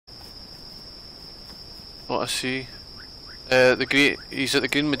What I see. The green. He's at the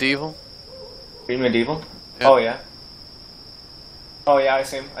green medieval. Green medieval? Yeah. Oh yeah. Oh yeah, I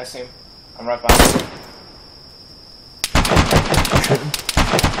see him. I see him. I'm right behind him.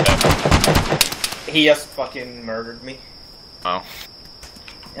 He just fucking murdered me. Oh.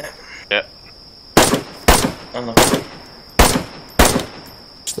 Yeah. Yeah. I'm looking.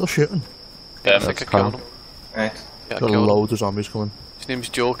 Still shooting. Yeah, I think I killed him. Right. Yeah, I Got killed him. loads of zombies coming. His name's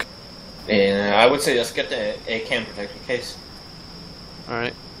Joke. I would say just get the AK and protect your case.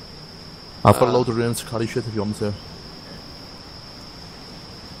 Alright. I've got a load of room to carry shit if you want me to.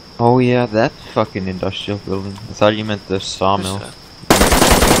 Oh yeah, that fucking industrial building. I thought you meant the sawmill.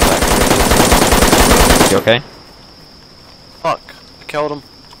 You okay? Fuck. I killed him.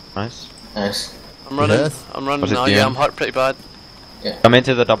 Nice. Nice. I'm running. Yes. I'm running Was it now. the Yeah, end? I'm hurt pretty bad. Come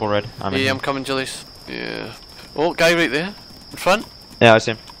into the double red. I'm in Yeah, here. I'm coming, Julius. Yeah. Oh, guy right there. In front. Yeah, I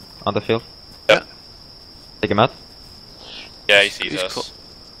see him. On the field. Yep. Take him out. Yeah, he sees He's us.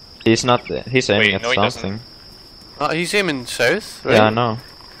 He's not. He's aiming Wait, at no, he doesn't. something. He's aiming south, right? Yeah, I know.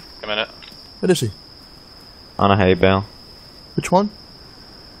 A minute. Where is he? On a hay bale. Which one?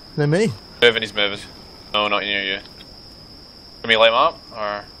 Near me? Moving, he's moving. No, not near you. Can we light him up?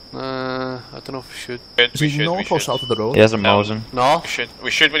 Or? I don't know if we should. Should, Is we he should, we north or should. south of the road? He has a No. Mosin. No. We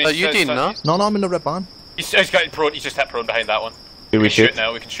should when he's You did, no? No, I'm in the red barn. He's got prone, he's just hit prone behind that one. Do we can shoot shoot?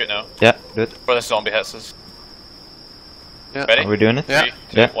 now, we can shoot now. Yeah, good. Before this zombie hits us. Yeah. Ready? Are we doing it? Yeah. 3,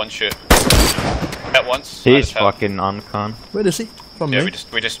 2, Yeah. 1, shoot. Hit once. He's I just hit. fucking on con. Where is he? From Yeah, me?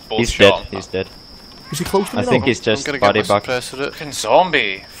 we just both He's shot dead. him. He's dead. Is he close to me I think now? he's I'm just gonna body get my buck. suppressor it. Fucking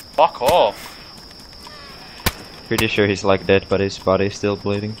zombie. Fuck off. Pretty sure he's like dead, but his body's still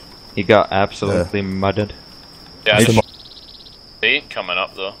bleeding. He got absolutely mudded. Yeah, He's a they ain't coming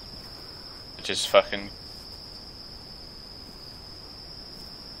up though. Which is fucking.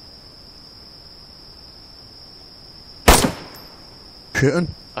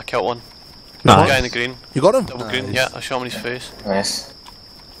 Shooting. I killed one. Nice. Guy in the green. You got him? Double green. Nice. Yeah, I shot him in his face. Nice.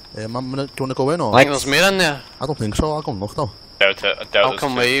 Do you want to go in or? I think there's more in there. I don't think so. I'll go and look though. Doubt it. I doubt I'll there's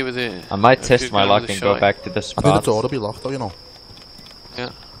come two. with you with it. I might If test you're my going luck with the and go shot. back to the I think the spot. door will be locked though, you know. Yeah.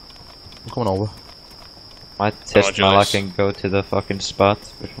 I'm coming over. Might test my luck Julius. and go to the fucking spot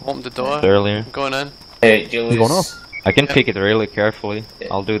Open the door. earlier. I'm going in. Hey, Julius. You going up? I can Yeah. pick it really carefully. Yeah.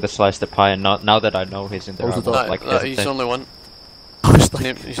 I'll do the slice the pie, and now that I know he's in there, Close I the won't door. like He's hesitate. only one.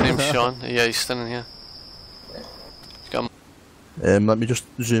 His name's Sean. Yeah, he's standing here. Let me just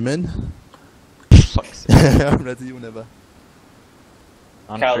zoom in. Fuck's sake. I'm ready whenever.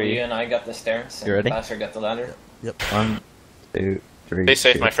 On Cal, three. you and I got the stairs. You ready? Basher got the ladder. Yep. 1, 2, 3. Stay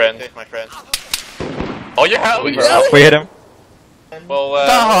safe, my friend. Safe, my friend. Oh, yeah! We, We hit him. well,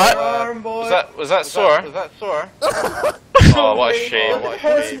 Arm boy. was that sore? Was that sore? Oh, what a shame. What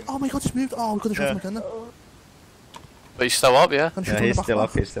a shame. Oh my god, it's moved. Oh, we've got to shoot him again then. But he's still up, yeah? Can I shoot Yeah, him in he's the back still half?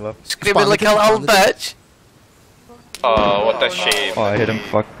 up. He's still up. Screaming like a little bitch. Oh, what a shame. Oh, I hit him.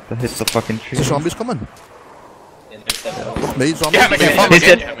 Fuck. I hit the fucking tree. Is the zombies coming? Fuck me, zombies. Yeah, him again. He's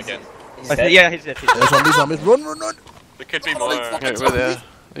Him dead. again. He's dead. Yeah, he's dead. He's dead. Zombies, zombies. Run, run, run. There could be more. Right, we're there.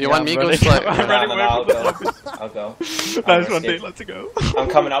 You Yeah, want I'm me to go running. slap? I'm Nah, running nah, away I'll from go. I'll go. Nice one, dude. Let's go. I'm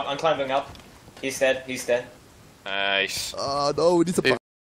coming up. I'm climbing up. He's dead. He's dead. Nice. Oh no, we need to Hey,